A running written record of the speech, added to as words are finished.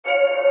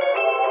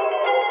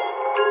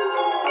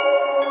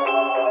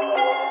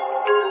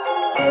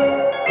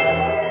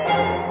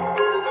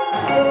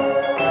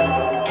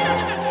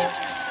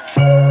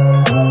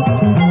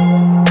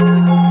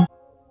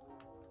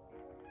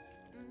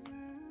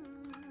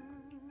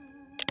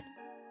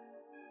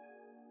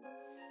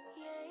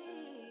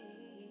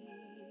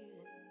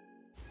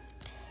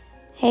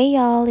Hey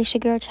y'all, it's your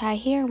girl Chai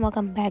here and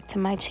welcome back to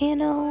my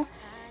channel.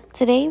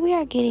 Today we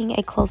are getting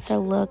a closer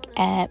look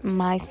at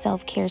my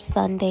self-care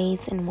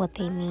Sundays and what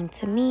they mean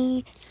to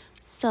me.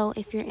 So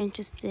if you're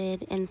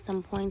interested in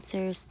some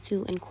pointers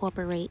to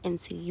incorporate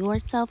into your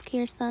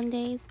self-care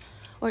Sundays,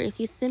 or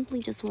if you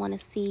simply just want to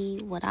see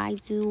what I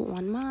do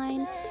on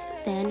mine,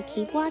 then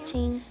keep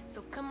watching.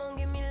 So come on,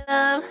 give me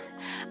love.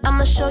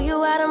 I'ma show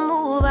you how to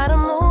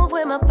move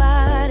with my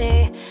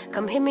body.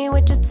 Come hit me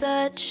with your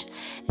touch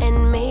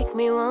and make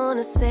me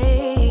wanna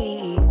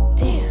say,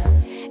 damn.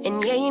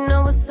 And yeah, you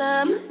know what's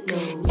up.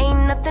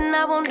 Ain't nothing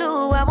I won't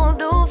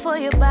do for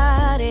your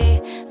body.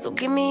 So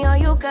give me all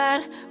you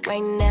got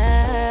right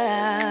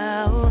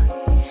now.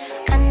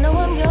 I know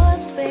I'm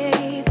yours,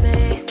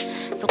 baby.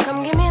 So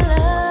come give me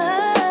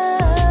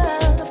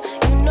love.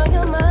 You know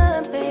you're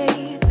mine,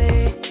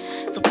 baby.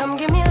 So come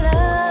give me love.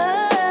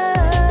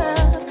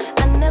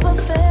 I never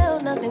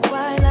felt nothing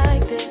quite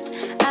like this.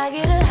 I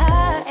get a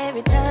high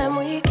every time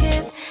we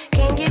kiss.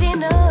 Can't get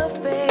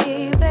enough,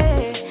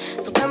 baby.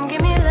 So come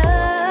give me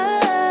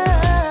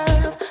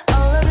love.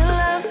 All of your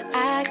love,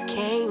 I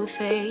can't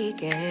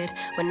fake it.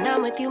 When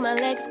I'm with you, my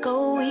legs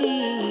go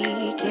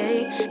weak.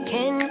 Hey,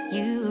 can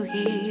you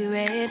hear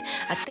it?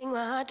 I think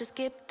my heart just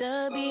skipped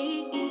a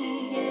beat.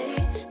 Yeah.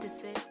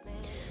 This feeling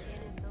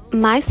getting so.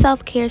 My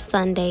self-care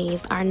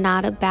Sundays are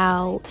not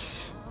about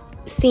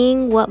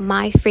seeing what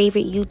my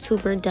favorite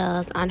YouTuber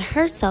does on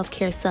her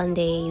self-care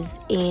Sundays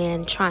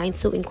and trying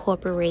to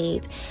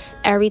incorporate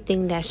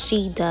everything that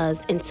she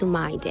does into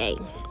my day.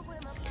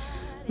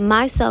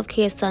 My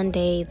self-care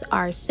Sundays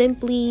are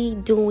simply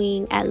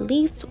doing at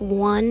least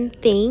one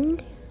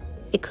thing.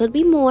 It could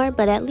be more,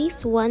 but at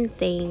least one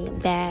thing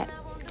that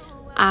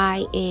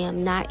I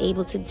am not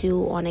able to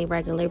do on a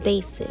regular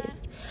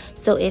basis.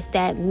 So if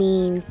that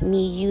means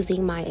me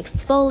using my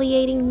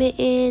exfoliating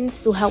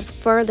mittens to help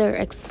further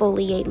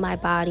exfoliate my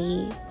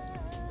body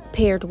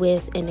paired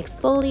with an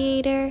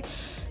exfoliator,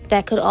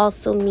 that could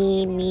also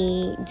mean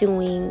me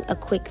doing a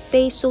quick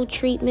facial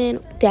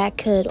treatment. That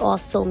could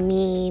also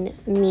mean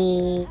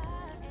me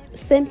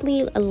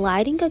simply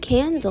lighting a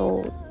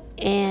candle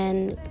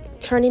and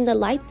turning the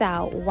lights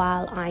out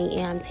while I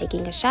am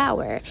taking a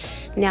shower.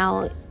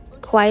 Now,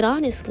 quite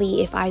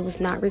honestly, if I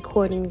was not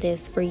recording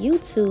this for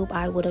YouTube,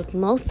 I would have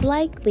most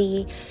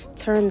likely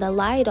turned the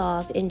light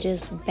off and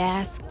just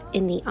basked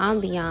in the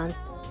ambiance.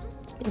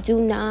 Do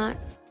not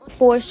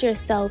force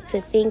yourself to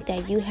think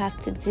that you have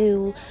to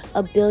do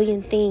a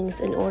billion things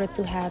in order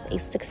to have a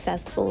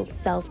successful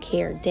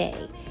self-care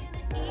day.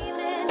 Even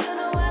you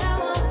know what I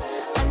want.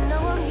 I know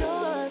I'm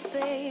yours,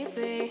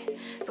 baby.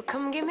 So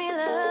come give me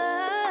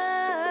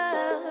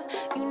love.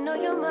 You know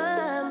you're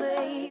mine,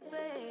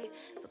 baby.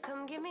 So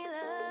come give me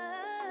love.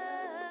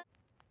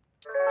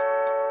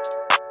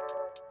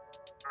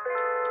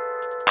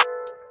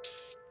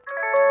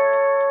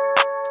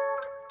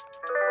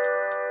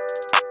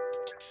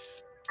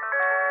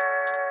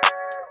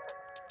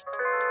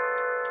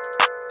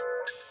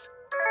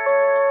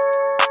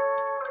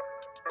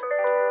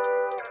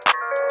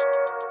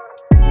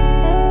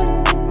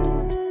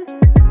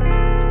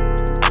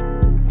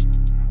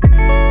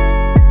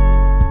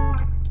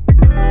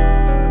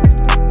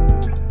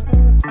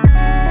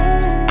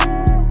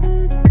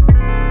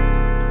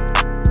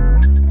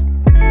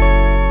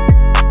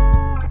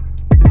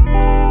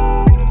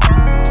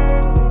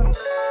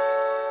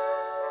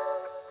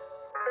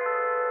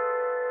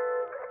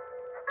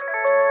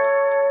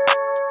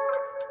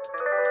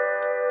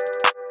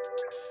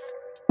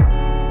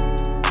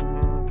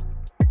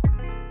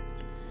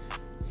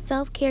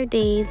 Self-care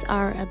days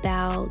are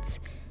about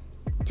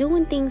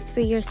doing things for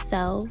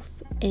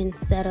yourself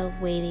instead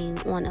of waiting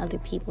on other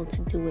people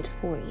to do it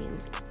for you.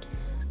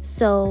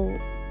 So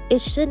it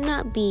should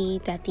not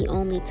be that the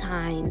only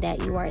time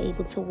that you are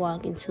able to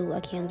walk into a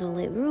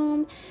candlelit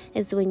room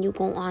is when you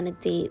go on a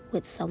date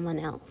with someone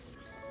else.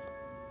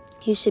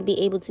 You should be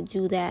able to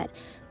do that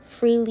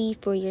freely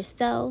for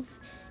yourself,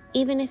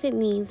 even if it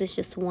means it's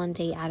just one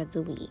day out of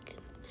the week.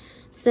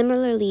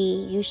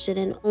 Similarly, you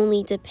shouldn't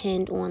only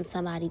depend on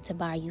somebody to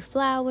buy you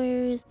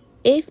flowers.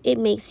 If it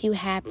makes you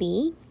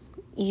happy,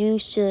 you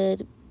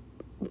should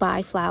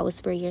buy flowers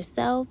for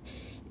yourself.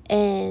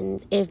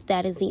 And if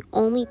that is the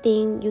only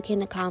thing you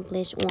can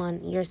accomplish on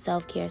your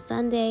self-care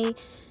Sunday,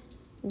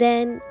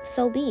 then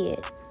so be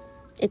it.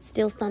 It's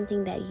still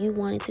something that you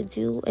wanted to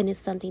do, and it's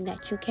something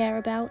that you care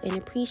about and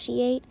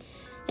appreciate,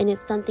 and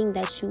it's something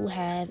that you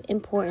have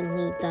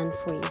importantly done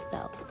for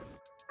yourself.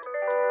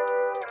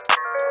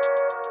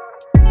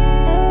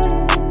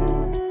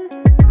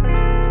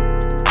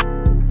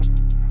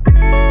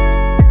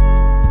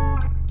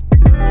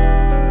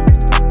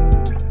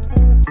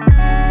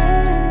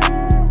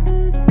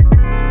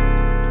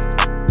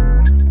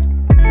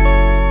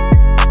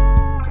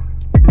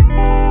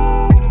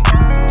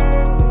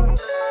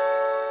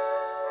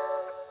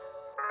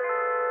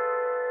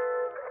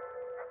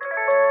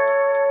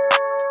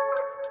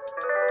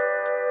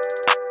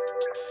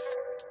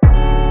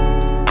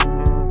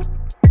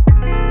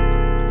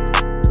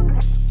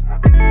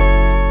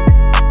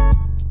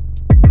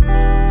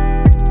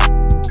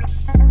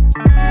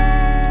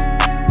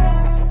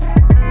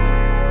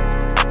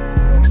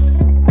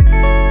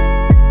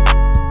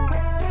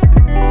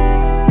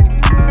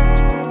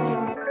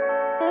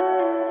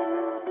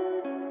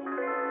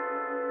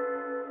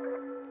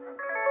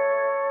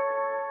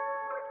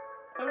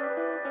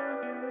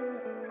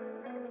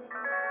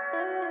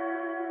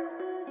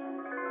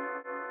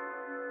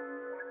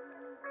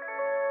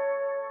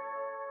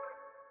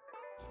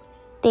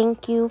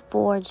 Thank you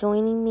for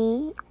joining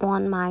me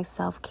on my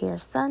self-care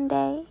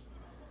Sunday.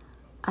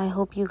 I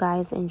hope you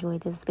guys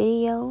enjoyed this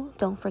video.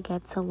 Don't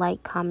forget to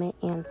like, comment,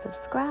 and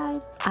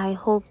subscribe. I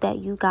hope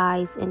that you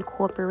guys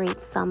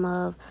incorporate some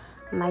of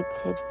my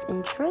tips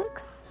and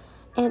tricks.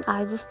 And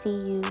I will see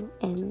you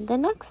in the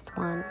next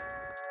one.